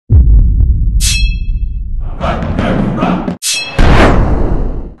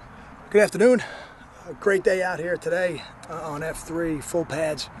Good afternoon. A great day out here today on F3, full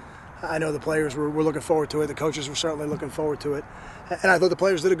pads. I know the players were looking forward to it. The coaches were certainly looking forward to it. And I thought the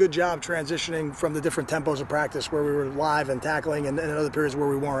players did a good job transitioning from the different tempos of practice where we were live and tackling and other periods where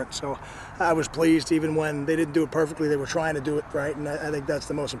we weren't. So I was pleased. Even when they didn't do it perfectly, they were trying to do it right. And I think that's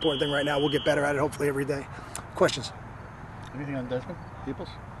the most important thing right now. We'll get better at it hopefully every day. Questions? Anything on Desmond Peoples?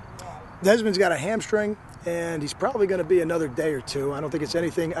 Desmond's got a hamstring, and he's probably going to be another day or two. I don't think it's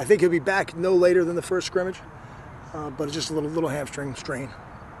anything. I think he'll be back no later than the first scrimmage, but it's just a little hamstring strain.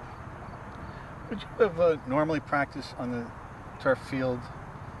 Would you have normally practiced on the turf field,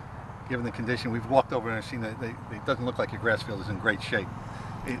 given the condition? We've walked over and I've seen that it doesn't look like your grass field is in great shape.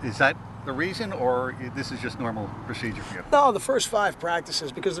 Is that the reason, or this is just normal procedure for you? No, the first 5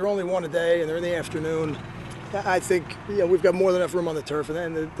 practices, because they're only one a day and they're in the afternoon, I think we've got more than enough room on the turf. And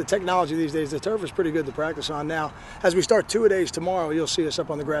then the technology these days, the turf is pretty good to practice on now. As we start 2-a-days tomorrow, you'll see us up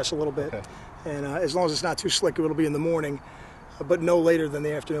on the grass a little bit. Okay. And as long as it's not too slick, it'll be in the morning, but no later than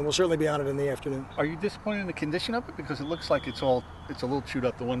the afternoon. We'll certainly be on it in the afternoon. Are you disappointed in the condition of it? Because it looks like it's a little chewed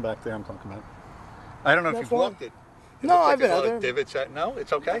up, the one back there I'm talking about. I don't know if you've looked it. No, I've been out there. Divots. No,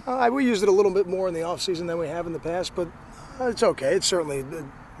 it's okay? We used it a little bit more in the off-season than we have in the past, but it's okay. It's certainly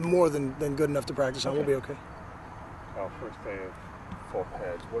more than good enough to practice on. We'll be okay. First day of full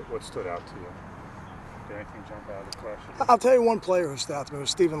pads, what stood out to you? Did anything jump out of the question? I'll tell you one player who stood out to me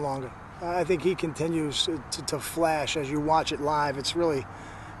was Stephen Longa. I think he continues to flash as you watch it live. It's really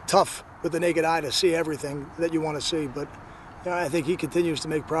tough with the naked eye to see everything that you want to see, but I think he continues to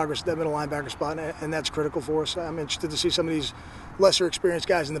make progress at that middle linebacker spot, and that's critical for us. I'm interested to see some of these lesser experienced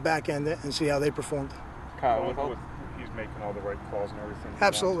guys in the back end and see how they performed. Kyle, he's making all the right calls and everything.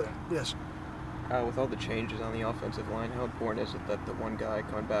 Absolutely, yes. With all the changes on the offensive line, how important is it that the one guy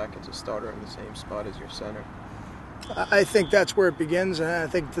coming back is a starter in the same spot as your center? I think that's where it begins, and I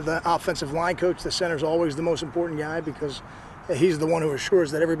think to the offensive line coach, the center is always the most important guy because he's the one who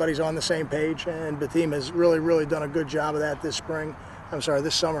assures that everybody's on the same page, and the team has really done a good job of that this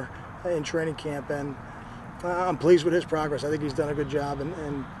summer in training camp, and I'm pleased with his progress. I think he's done a good job,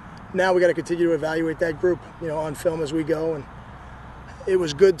 and now we got to continue to evaluate that group, on film as we go. And it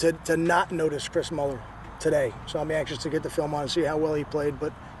was good to not notice Chris Muller today, so I'm anxious to get the film on and see how well he played,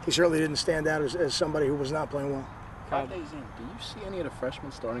 but he certainly didn't stand out as somebody who was not playing well. 5 days in, do you see any of the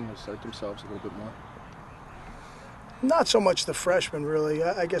freshmen starting to assert themselves a little bit more? Not so much the freshmen, really.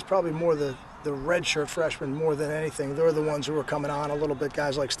 I guess probably more the redshirt freshmen more than anything. They're the ones who are coming on a little bit,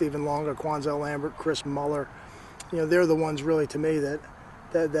 guys like Stephen Longa, Quanzel Lambert, Chris Muller. They're the ones really to me that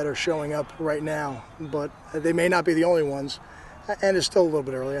are showing up right now, but they may not be the only ones. And it's still a little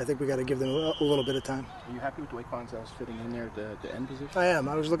bit early. I think we got to give them a little bit of time. Are you happy with the way Quanzell's fitting in there at the end position? I am.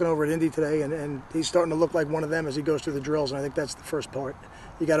 I was looking over at Indy today, and he's starting to look like one of them as he goes through the drills, and I think that's the first part.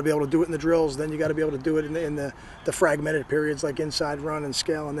 You got to be able to do it in the drills, then you got to be able to do it in the fragmented periods like inside run and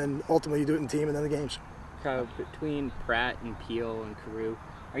scale, and then ultimately you do it in team and then the games. Kyle, between Pratt and Peel and Carew,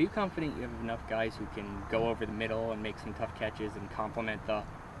 are you confident you have enough guys who can go over the middle and make some tough catches and complement the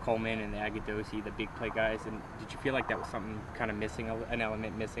Coleman and the Agadosi, the big play guys? And did you feel like that was something kind of missing, an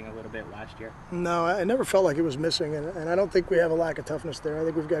element missing a little bit last year? No, I never felt like it was missing, and I don't think we have a lack of toughness there. I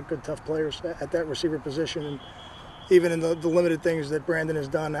think we've got good, tough players at that receiver position, and even in the limited things that Brandon has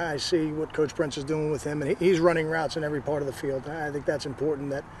done, I see what Coach Prince is doing with him, and he's running routes in every part of the field. I think that's important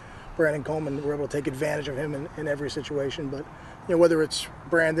that Brandon Coleman, we're able to take advantage of him in every situation, but whether it's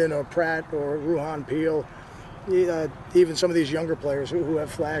Brandon or Pratt or Ruhan Peel, even some of these younger players who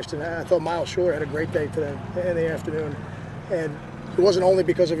have flashed, and I thought Miles Schuler had a great day today in the afternoon, and it wasn't only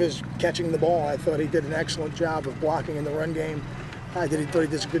because of his catching the ball. I thought he did an excellent job of blocking in the run game. I thought he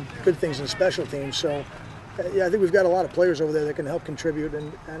did some good things in special teams. So I think we've got a lot of players over there that can help contribute,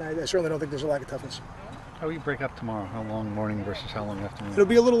 and I certainly don't think there's a lack of toughness. How will you break up tomorrow? How long morning versus how long afternoon? It'll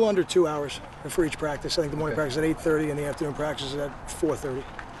be a little under 2 hours for each practice. I think the morning practice is at 8:30 and the afternoon practice is at 4:30.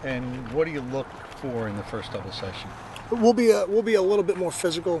 And what do you look for in the first double session? We'll be a little bit more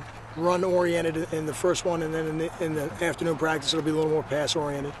physical, run-oriented in the first one, and then in the afternoon practice it'll be a little more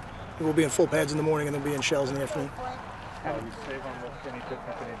pass-oriented. We'll be in full pads in the morning and then we'll be in shells in the afternoon. How do you Savon look any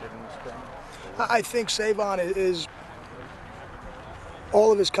different than he did in the spring? I think Savon is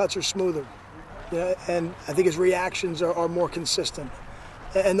all of his cuts are smoother, and I think his reactions are more consistent.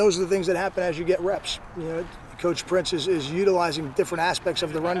 And those are the things that happen as you get reps. Coach Prince is utilizing different aspects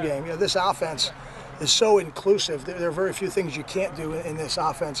of the run game. This offense is so inclusive. There are very few things you can't do in this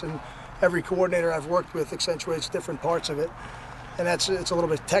offense, and every coordinator I've worked with accentuates different parts of it. And it's a little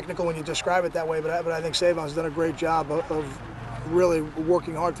bit technical when you describe it that way, but I think Savon's done a great job of really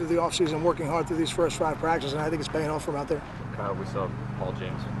working hard through the offseason, working hard through these first 5 practices, and I think it's paying off from out there. Kyle, we saw Paul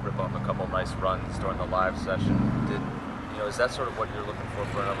James rip off a couple nice runs during the live session. Is that sort of what you're looking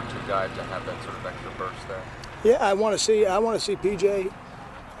for a number 2 guy, to have that sort of extra burst there? Yeah, I want to see PJ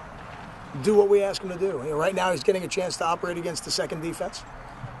do what we ask him to do. Right now he's getting a chance to operate against the second defense,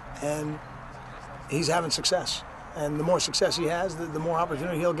 and he's having success. And the more success he has, the more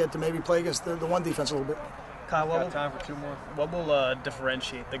opportunity he'll get to maybe play against the one defense a little bit. Kyle, Got time for 2 more? what will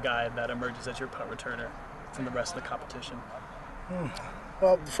differentiate the guy that emerges as your punt returner from the rest of the competition?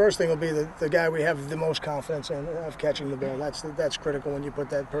 Well, the first thing will be the guy we have the most confidence in of catching the ball. That's critical when you put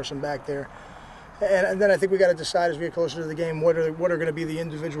that person back there. And then I think we got to decide as we get closer to the game what are going to be the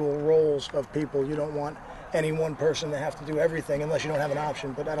individual roles of people. You don't want any one person to have to do everything unless you don't have an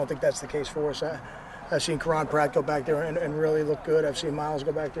option. But I don't think that's the case for us. I've seen Karan Pratt go back there and really look good. I've seen Miles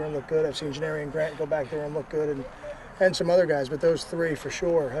go back there and look good. I've seen Janarian Grant go back there and look good, and some other guys. But those 3 for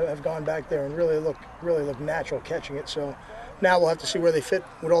sure have gone back there and really look natural catching it. So now we'll have to see where they fit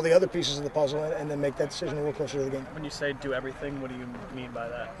with all the other pieces of the puzzle and then make that decision a little closer to the game. When you say do everything, what do you mean by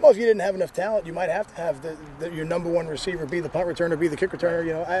that? Well, if you didn't have enough talent, you might have to have your number 1 receiver be the punt returner, be the kick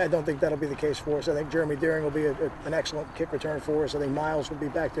returner. I don't think that'll be the case for us. I think Jeremy Deering will be an excellent kick returner for us. I think Miles will be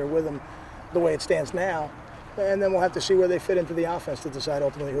back there with him the way it stands now. And then we'll have to see where they fit into the offense to decide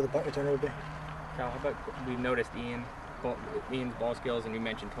ultimately who the punt returner would be. Kyle, how about, we've noticed Ian's ball skills, and you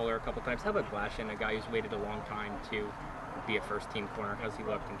mentioned Toller a couple times. How about Glashan, a guy who's waited a long time to be a first-team corner? How's he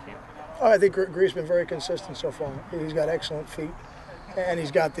looked in camp? Oh, I think Grease's been very consistent so far. He's got excellent feet, and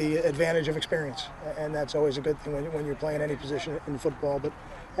he's got the advantage of experience, and that's always a good thing when you're playing any position in football. But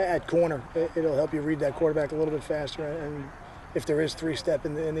at corner, it'll help you read that quarterback a little bit faster, and if there is 3-step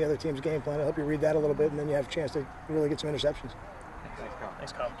in the other team's game plan, it'll help you read that a little bit, and then you have a chance to really get some interceptions. Thanks, Kyle.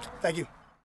 Thanks, Kyle. Thank you.